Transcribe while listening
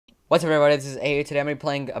What's up, everybody? This is aeiouhd. Today I'm gonna be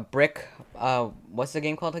playing a brick. What's the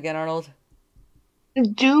game called again, Arnold?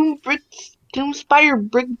 Doomspire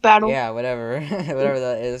Brickbattle. Yeah, whatever, whatever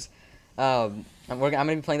that is. I'm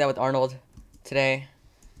gonna be playing that with Arnold today.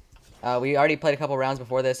 We already played a couple rounds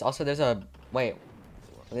before this. Also, there's a wait.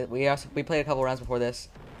 We played a couple rounds before this.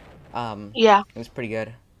 Yeah. It was pretty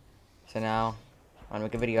good. So now I'm gonna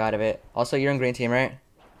make a video out of it. Also, you're in green team, right?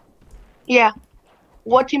 Yeah.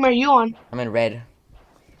 What team are you on? I'm in red.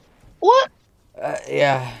 What?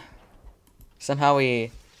 Yeah. Somehow we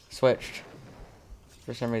switched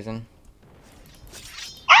for some reason.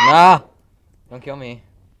 Nah! Don't kill me.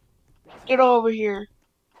 Get over here.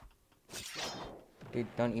 Dude,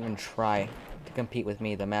 don't even try to compete with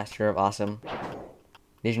me, the master of awesome.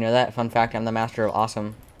 Did you know that? Fun fact, I'm the master of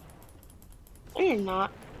awesome. No, you're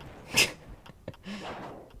not.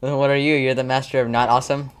 Then what are you? You're the master of not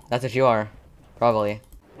awesome? That's what you are. Probably.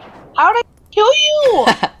 How'd I kill you?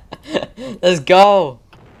 Let's go!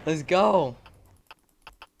 Let's go!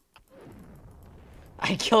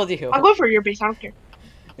 I killed you! I'll go for your base. I don't care.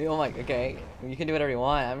 Oh my, okay. You can do whatever you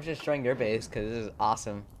want. I'm just destroying your base because this is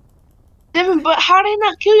awesome. Devin, but how did I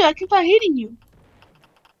not kill you? I kept on hitting you.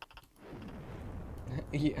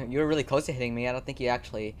 You were really close to hitting me. I don't think you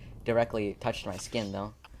actually directly touched my skin,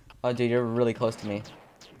 though. Oh, dude, you're really close to me.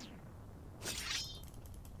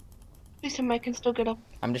 Please tell me I can still get up.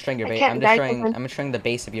 I'm destroying your I base. can't die, Devin. I'm destroying the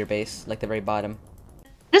base of your base, like the very bottom.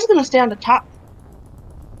 This is gonna stay on the top.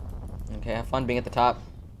 Okay, have fun being at the top.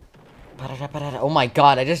 Oh my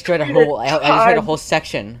god, I just destroyed a whole I just destroyed a whole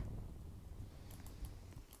section.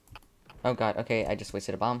 Oh god, okay, I just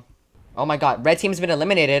wasted a bomb. Oh my god, red team's been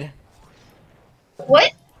eliminated.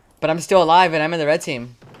 What? But I'm still alive and I'm in the red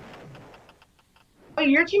team. Oh,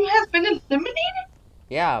 your team has been eliminated?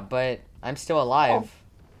 Yeah, but I'm still alive. Oh.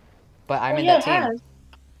 But I'm Oh, in yeah, that team. it has.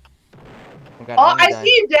 Oh god, Oh, I'm gonna I die. see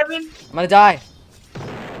you, Devin. I'm gonna die.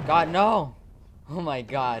 God, no. Oh my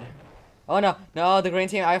god. Oh no, no, the green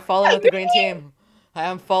team. I'm falling with the green team. I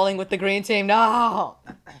am falling with the green team. No.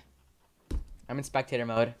 I'm in spectator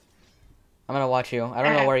mode. I'm gonna watch you. I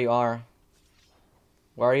don't know where you are.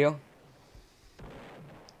 Where are you?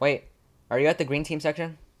 Wait, are you at the green team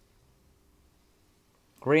section?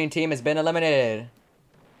 Green team has been eliminated.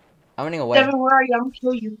 I'm running away. Devin, where are you? I'm gonna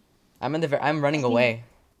kill you. I'm running away.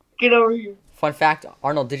 Get over here. Fun fact,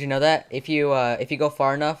 Arnold, did you know that if you go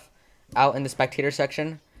far enough out in the spectator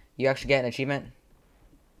section, you actually get an achievement?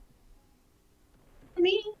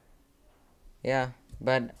 Me? Yeah,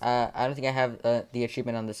 but I don't think I have the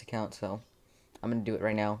achievement on this account, so I'm gonna do it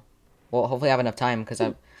right now. Well, hopefully I have enough time because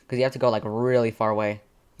you have to go like really far away.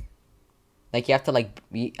 Like you have to like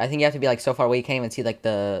I think you have to be like so far away you can't even see like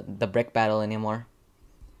the brick battle anymore.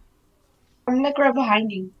 I'm like right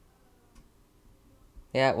behind you.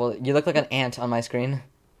 Yeah, well, you look like an ant on my screen.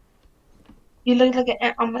 You look like an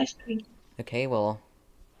ant on my screen. Okay, well,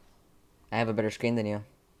 I have a better screen than you.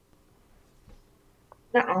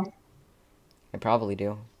 Uh-uh. I probably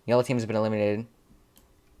do. Yellow team's been eliminated.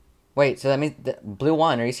 Wait, so that means blue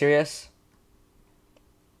won. Are you serious?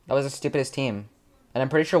 That was the stupidest team. And I'm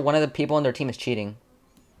pretty sure one of the people on their team is cheating.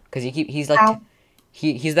 Cause he's like Ow.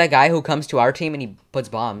 he's that guy who comes to our team and he puts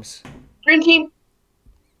bombs. Green team.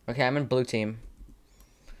 Okay, I'm in blue team.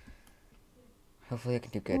 Hopefully I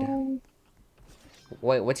can do good.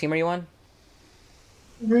 Wait, what team are you on?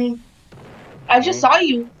 Green. I just saw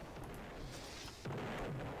you.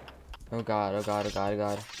 Oh god, oh god, oh god, oh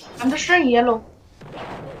god. I'm destroying yellow.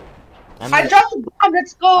 I'm I dropped the bomb.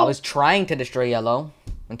 Let's go. I was trying to destroy yellow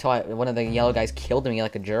until one of the yellow guys killed me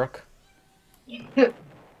like a jerk.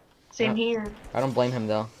 Same here. I don't blame him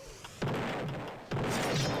though.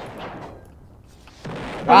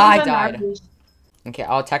 Ah, I died. Okay,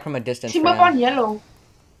 I'll attack from a distance. Team for up now. on yellow.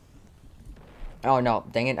 Oh no,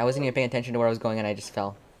 dang it! I wasn't even paying attention to where I was going and I just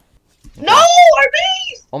fell. Okay. No, our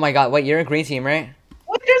base. Oh my god! Wait, you're in green team, right?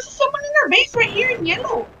 Wait, there's someone in our base right here in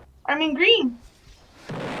yellow. I mean green.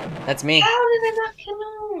 That's me. How did I not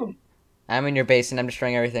kill him? I'm in your base and I'm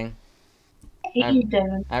destroying everything. I hate you,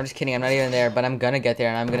 Devin. I'm just kidding. I'm not even there, but I'm gonna get there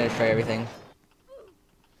and I'm gonna destroy everything.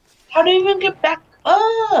 How do you even get back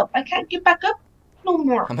up? I can't get back up no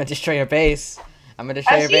more. I'm gonna destroy your base. I'm gonna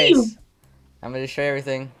destroy your see base. you. I'm gonna destroy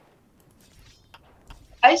everything.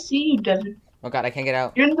 I see you, Devin. Oh god, I can't get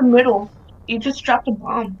out. You're in the middle. You just dropped a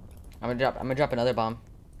bomb. I'm gonna drop another bomb.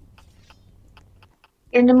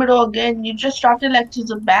 You're in the middle again. You just dropped it like to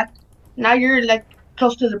the back. Now you're like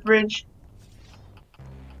close to the bridge.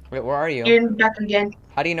 Wait, where are you? You're in the back again.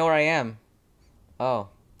 How do you know where I am? Oh.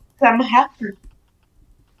 I'm a hacker.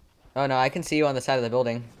 Oh no, I can see you on the side of the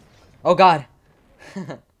building. Oh god.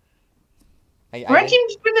 Red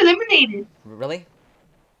team's been eliminated. Really?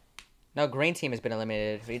 No, green team has been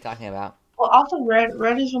eliminated. What are you talking about? Well, also red.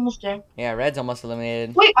 Red is almost there. Yeah, red's almost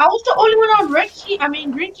eliminated. Wait, I was the only one on red team. I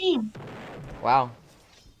mean, green team. Wow.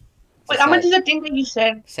 Wait, I'm gonna do the thing that you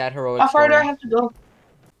said. Sad heroic How far do story. I have to go?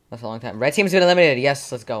 That's a long time. Red team's been eliminated.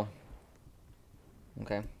 Yes, let's go.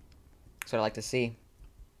 Okay. That's what I like to see.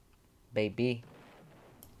 Baby.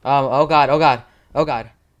 Oh god, oh god, oh god.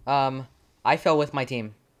 I fell with my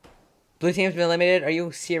team. Blue team's been eliminated. Are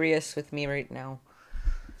you serious with me right now?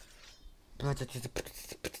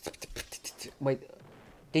 Wait.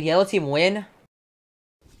 Did yellow team win?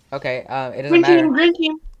 Okay, it doesn't Green matter. team, green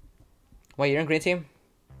team. Wait, you're in green team?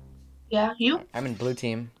 Yeah, you? I'm in blue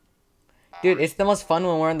team. Dude, it's the most fun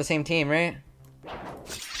when we're on the same team, right?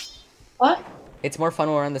 What? It's more fun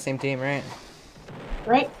when we're on the same team, right?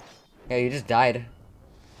 Right? Yeah, you just died.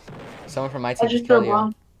 Someone from my team I just just threw a killed you.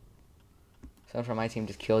 bomb. Someone from my team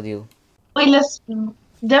just killed you. Wait, let's...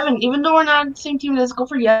 Devin, even though we're not on the same team, let's go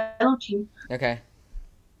for yellow team. Okay.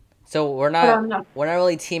 So we're No. not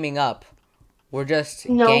really teaming up. We're just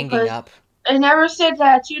No, ganging up. I never said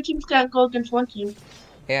that two teams can't go against one team.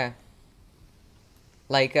 Yeah.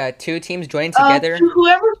 Like two teams joining together. To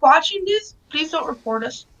whoever's watching this, please don't report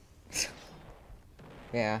us.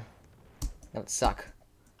 Yeah. That would suck.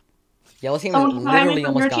 Yellow team is Someone behind me literally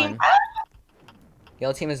from your almost team. gone.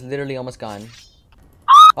 Yellow team is literally almost gone.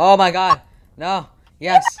 Oh my god. No.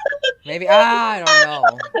 Yes. Maybe. I don't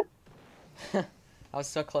know. I was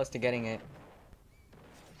so close to getting it.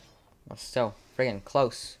 I was so friggin'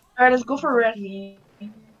 close. Alright, let's go for red.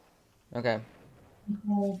 Okay.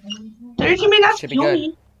 Your teammate not Should be kill good.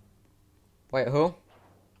 me. Wait, who?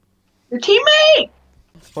 Your teammate!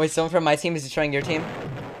 Wait, someone from my team is destroying your team?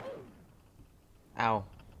 Ow.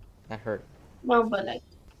 That hurt. Well, but like...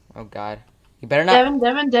 Oh god. You better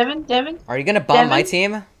not. Devin. Are you gonna bomb my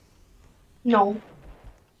team? No.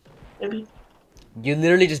 Maybe. You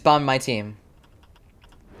literally just bombed my team.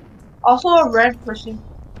 Also a red person.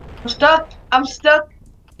 I'm stuck.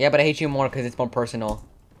 Yeah, but I hate you more because it's more personal.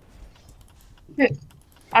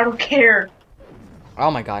 I don't care. Oh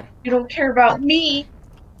my god. You don't care about me.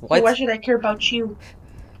 What? So why should I care about you?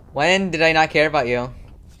 When did I not care about you?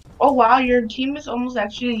 Oh wow, your team is almost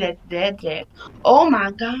actually like dead. Oh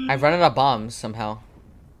my god. I've run out of bombs somehow.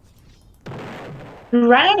 You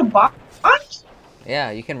ran out of bombs?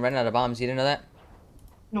 Yeah, you can run out of bombs. You didn't know that?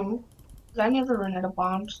 No. 'Cause I never run out of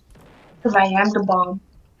bombs. Because I am the bomb.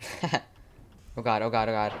 Oh god, oh god,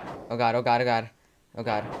 oh god. Oh god, oh god, oh god. Oh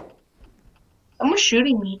god. Someone's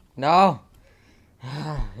shooting me. No!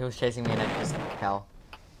 He was chasing me and I just fell.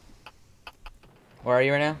 Where are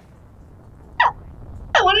you right now?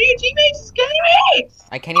 One of your teammates is getting me!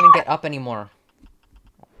 I can't even get up anymore.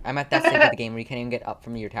 I'm at that stage of the game where you can't even get up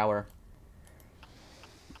from your tower.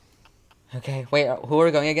 Okay, wait, who are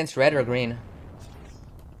we going against, red or green?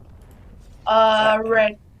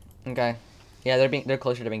 Red. Okay. Yeah, they're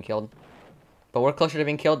closer to being killed. But we're closer to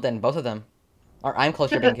being killed than both of them. Or I'm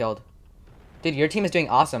closer to being killed. Dude, your team is doing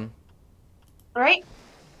awesome. Right?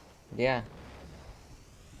 Yeah.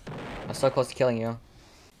 I'm so close to killing you.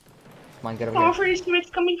 Come on, get over All here. for these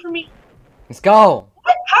teammates coming for me. Let's go!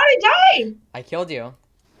 What? How did I die? I killed you.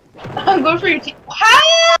 I'm going for your team.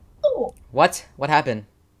 How? What? What happened?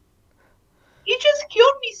 You just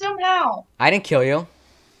killed me somehow. I didn't kill you.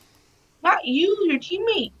 Not you, your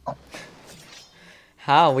teammate.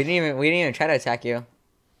 How? We didn't even try to attack you.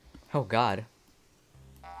 Oh god.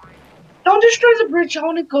 Don't destroy the bridge. I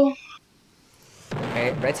want to go.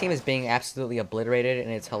 Okay, red team is being absolutely obliterated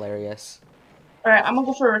and it's hilarious. Alright, I'm gonna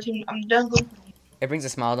go for red team. I'm done going. It brings a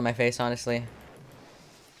smile to my face, honestly.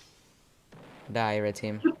 Die, red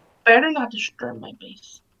team. You better not destroy my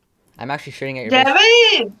base. I'm actually shooting at your base.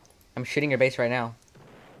 Devin! I'm shooting your base right now.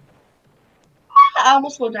 I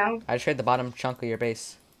almost fell down. I destroyed the bottom chunk of your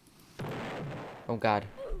base. Oh god.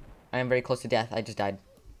 I am very close to death. I just died.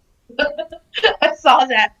 I saw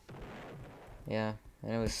that. Yeah,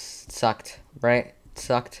 and it sucked, right? It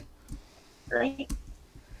sucked. Right?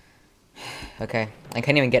 Okay, I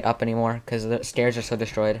can't even get up anymore because the stairs are so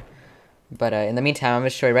destroyed. But in the meantime, I'm gonna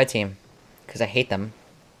destroy red team because I hate them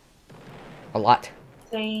a lot.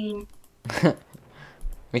 Same.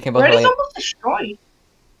 We can both Red is relate. almost destroyed.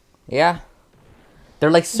 Yeah,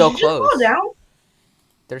 they're like so Did you close. just fall down?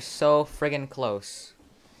 They're so friggin' close.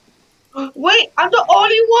 Wait, I'm the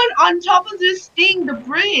only one on top of this thing, the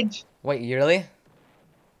bridge. Wait, you really?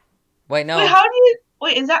 Wait, no. Wait, how do you...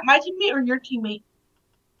 Wait, is that my teammate or your teammate?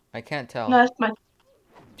 I can't tell. No, that's my...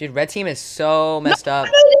 Dude, red team is so messed up.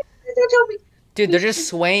 Don't tell me. Dude, they're just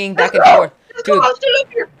swaying back and forth. Let's go, Dude, I'm still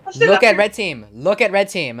up here. I'm still look up at here. red team. Look at red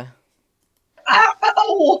team.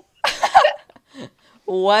 Ow.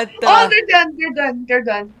 What the? Oh, they're done. They're done. They're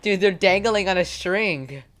done. Dude, they're dangling on a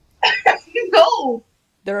string. No.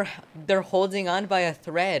 They're holding on by a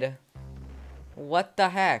thread. What the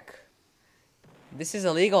heck? This is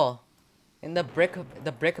illegal. In the brick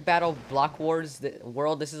battle block wars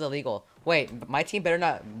world, this is illegal. Wait, my team better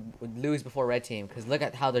not lose before red team, because look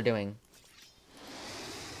at how they're doing.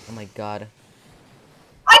 Oh my god.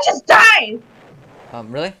 I just died.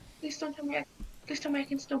 Really? Please don't tell me. Please tell me I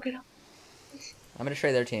can still get up. Please. I'm gonna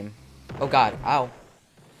destroy their team. Oh god. Ow.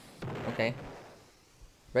 Okay.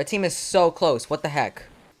 Red team is so close. What the heck?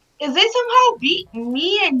 If they somehow beat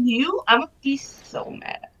me and you, I'm gonna be so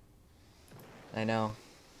mad. I know.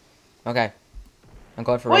 Okay. I'm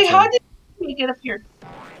going for Wait, red team. how did he get up here?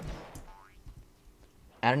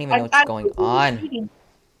 I don't even know what's going on. Cheating.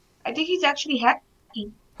 I think he's actually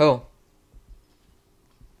hacking. Who?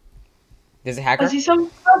 Is it hacker? Because he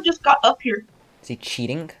somehow just got up here. Is he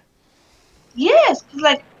cheating? Yes, cause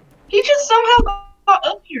like he just somehow got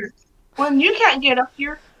up here. When you can't get up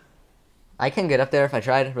here. I can get up there if I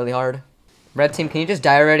tried really hard. Red team, can you just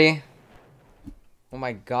die already? Oh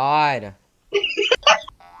my god.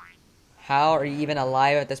 How are you even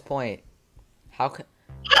alive at this point? How can...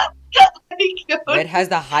 Red has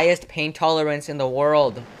the highest pain tolerance in the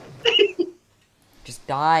world. Just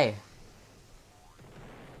die.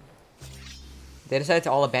 They decided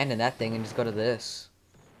to all abandon that thing and just go to this.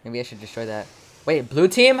 Maybe I should destroy that. Wait, blue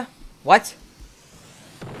team? What?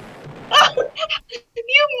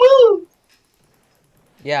 You moved.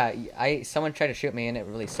 Yeah, someone tried to shoot me and it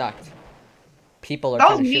really sucked. People are That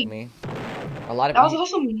trying was to me. shoot me. A lot of That was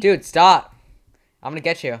also me. Dude, stop. I'm gonna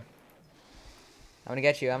get you. I'm gonna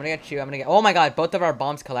get you. I'm gonna get you. I'm gonna get. Oh my god, both of our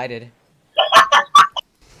bombs collided.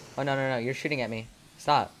 Oh no, you're shooting at me.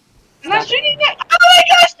 Stop. I'm not Stop. shooting at. Oh my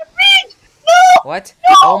gosh, the bridge! No! What?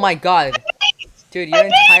 No! Oh my god. Dude, your I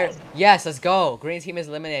entire... Yes, let's go. Green team is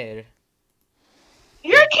eliminated.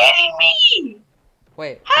 You're kidding me!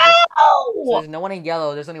 Wait. How? So there's no one in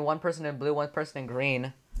yellow. There's only one person in blue, one person in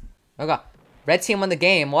green. Oh god. Red team won the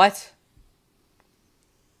game. What?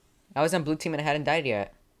 I was on blue team and I hadn't died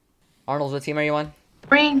yet. Arnold, what team are you on?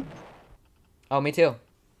 Green. Oh, me too.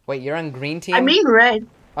 Wait, you're on green team? I mean red.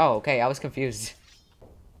 Oh, okay. I was confused.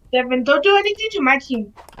 Devin, don't do anything to my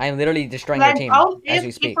team. I'm literally destroying your team as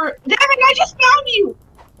we speak. Devin, I just found you!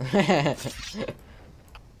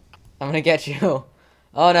 I'm gonna get you.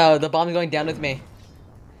 Oh no, the bomb's going down with me.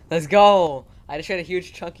 Let's go. I destroyed a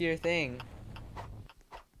huge chunk of your thing.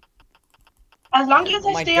 As long as Oh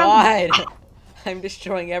I my stay god. on... I'm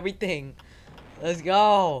destroying everything. Let's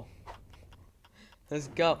go. Let's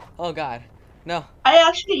go. Oh god. No. I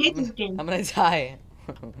actually hate this game. I'm gonna die.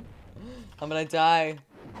 I'm gonna die.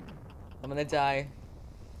 I'm gonna die.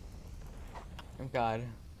 Oh god.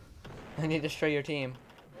 I need to destroy your team.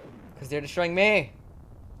 Because they're destroying me.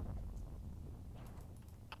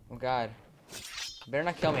 Oh god. Better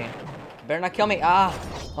not kill me. Better not kill me. Ah.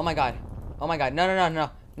 Oh my god. Oh my god. No.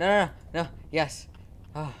 Yes.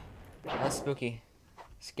 Oh. That was spooky.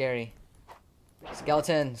 Scary.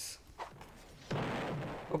 Skeletons.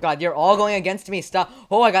 Oh god, you're all going against me. Stop.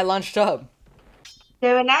 Oh, I got launched up.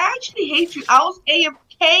 Devin, I actually hate you. I was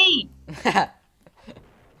AFK.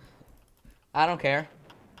 I don't care.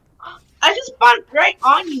 I just spawned right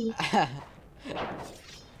on you.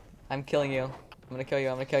 I'm killing you. I'm gonna kill you.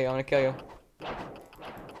 I'm gonna kill you. I'm gonna kill you.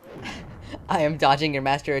 I am dodging your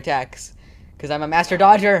master attacks. Because I'm a master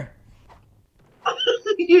dodger.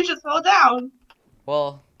 You just fell down.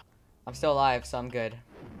 Well, I'm still alive, so I'm good.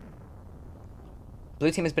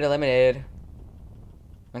 Blue team has been eliminated.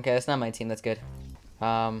 Okay, that's not my team. That's good.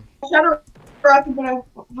 Shadow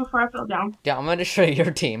before I fell down. Yeah, I'm gonna destroy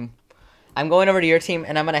your team. I'm going over to your team,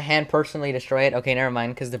 and I'm gonna hand personally destroy it. Okay, never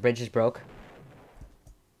mind, because the bridge is broke.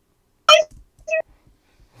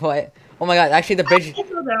 What? Oh my god! Actually, the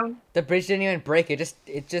bridge didn't even break.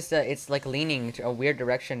 It's like leaning to a weird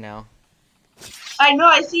direction now. I know.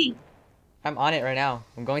 I see. I'm on it right now.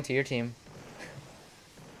 I'm going to your team.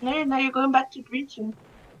 No, now you're going back to green team.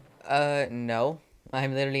 No.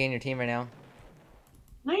 I'm literally in your team right now.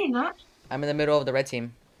 No, you're not. I'm in the middle of the red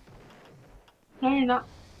team. No, you're not.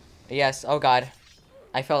 Yes. Oh god.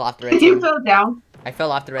 I fell off the red You team. fell down. I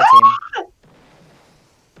fell off the red team.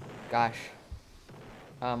 Gosh.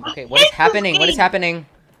 Okay, what is happening? What is happening?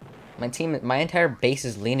 My entire base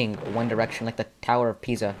is leaning one direction like the Tower of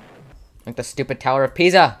Pisa. Like the stupid Tower of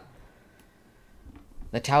Pisa!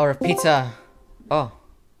 The Tower of Pizza! Oh.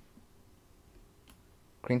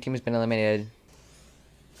 Green team has been eliminated.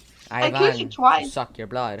 I killed you twice. Suck your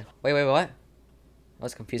blood. Wait, what? I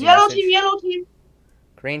was confused. Yellow team.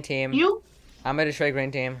 Green team. You? I'm gonna destroy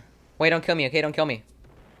green team. Wait, don't kill me, okay? Don't kill me.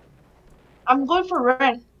 I'm going for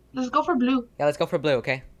red. Let's go for blue. Yeah, let's go for blue,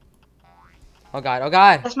 okay? Oh god, oh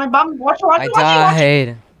god! That's my bomb. Watch it, watch I it, watch it, watch it.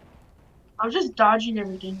 died. I'm just dodging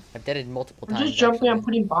everything. I've did it multiple I'm times, just jumping actually. and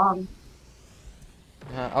putting bombs.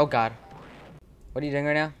 Oh god. What are you doing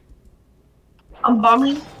right now? I'm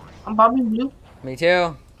bombing. I'm bombing blue. Me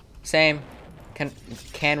too. Same.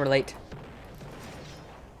 Can relate.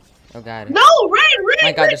 Oh god. No, red,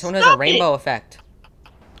 My god, red, this one has a stop rainbow it. effect.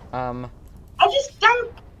 I just died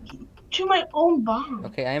to my own bomb.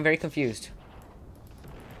 Okay, I am very confused.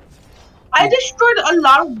 I destroyed a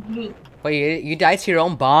lot of blue. Wait, you died to your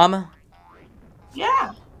own bomb?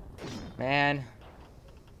 Yeah. Man,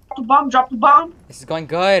 Drop the bomb, drop the bomb. this is going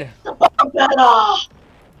good. The bomb better.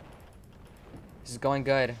 This is going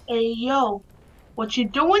good. Hey, yo. What you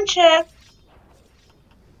doing, Chef?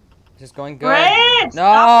 This is going good. Red, No!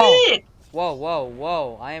 stop it. Whoa, whoa,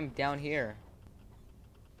 whoa. I am down here.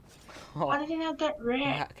 Why didn't I get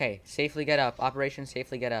red? Okay, safely get up. Operation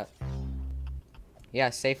safely get up. Yeah,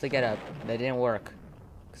 safely get up. That didn't work.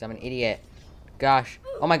 Because I'm an idiot. Gosh.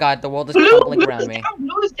 Oh my god, the world is crumbling around me.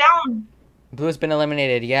 Blue is down. Blue has been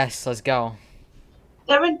eliminated. Yes, let's go.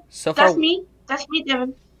 Devin, So far, that's me. That's me,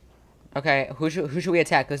 Devin. okay, who should we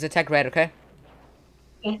attack? Let's attack red, okay?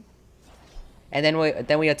 Okay. And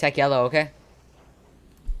then we attack yellow, okay?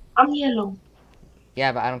 I'm yellow.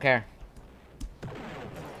 Yeah, but I don't care.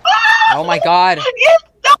 Oh my god. Yes,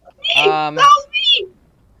 that was me. That was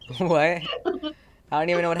me. What? I don't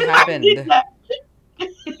even know what happened. I did that.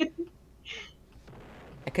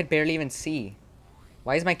 I could barely even see.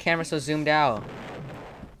 Why is my camera so zoomed out?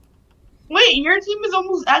 Wait, your team is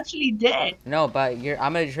almost actually dead. No, but I'm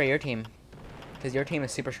gonna destroy your team. Because your team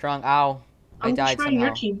is super strong. Ow. I died destroying somehow.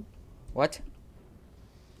 your team. What?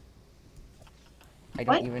 I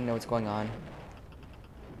don't even know what's going on.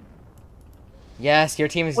 Yes, your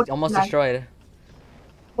team is almost destroyed.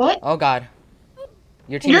 What? Oh god.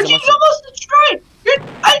 Your team Your is team's almost destroyed.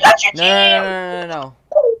 I got your team. No.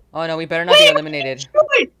 Oh no, we better not be eliminated.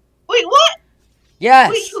 Destroyed. Wait, what?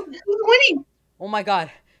 Yes! Wait, who's winning? Oh my god.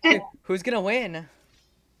 Who's gonna win?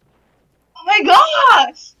 Oh my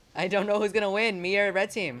gosh! I don't know who's gonna win. Me or red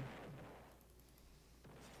team?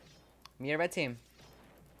 Me or red team?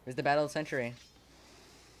 This is the battle of the century.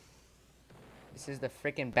 This is the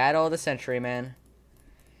freaking battle of the century, man.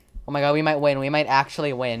 Oh my god, we might win. We might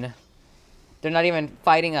actually win. They're not even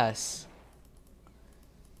fighting us.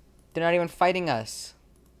 They're not even fighting us.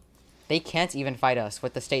 They can't even fight us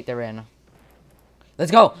with the state they're in.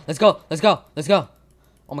 Let's go! Let's go! Let's go! Let's go!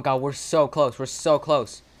 Oh my god, we're so close. We're so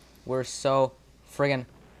close. We're so friggin'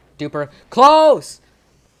 duper close!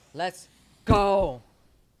 Let's go!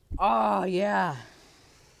 Oh, yeah.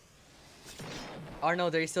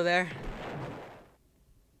 Arnold, are you still there?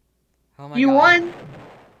 Oh my god. You won.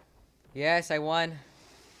 Yes, I won.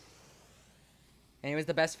 And it was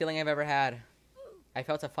the best feeling I've ever had. I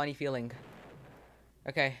felt a funny feeling.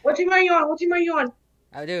 Okay. What team are you on? What team are you on?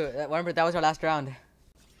 I do. Remember, that was our last round.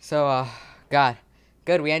 So, God.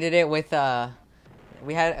 Good, we ended it with, it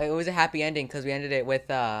was a happy ending because we ended it with,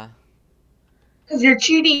 Because you're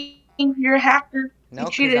cheating. You're a hacker. No,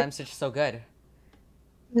 you because I'm so good.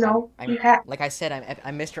 No, you hack. Like I said,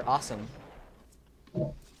 I'm Mr. Awesome.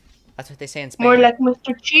 That's what they say in Spain. More like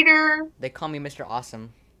Mr. Cheater. They call me Mr.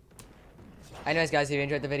 Awesome. Anyways, guys, if you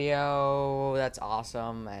enjoyed the video, that's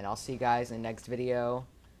awesome. And I'll see you guys in the next video.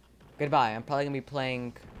 Goodbye. I'm probably going to be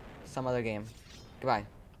playing some other game. Goodbye.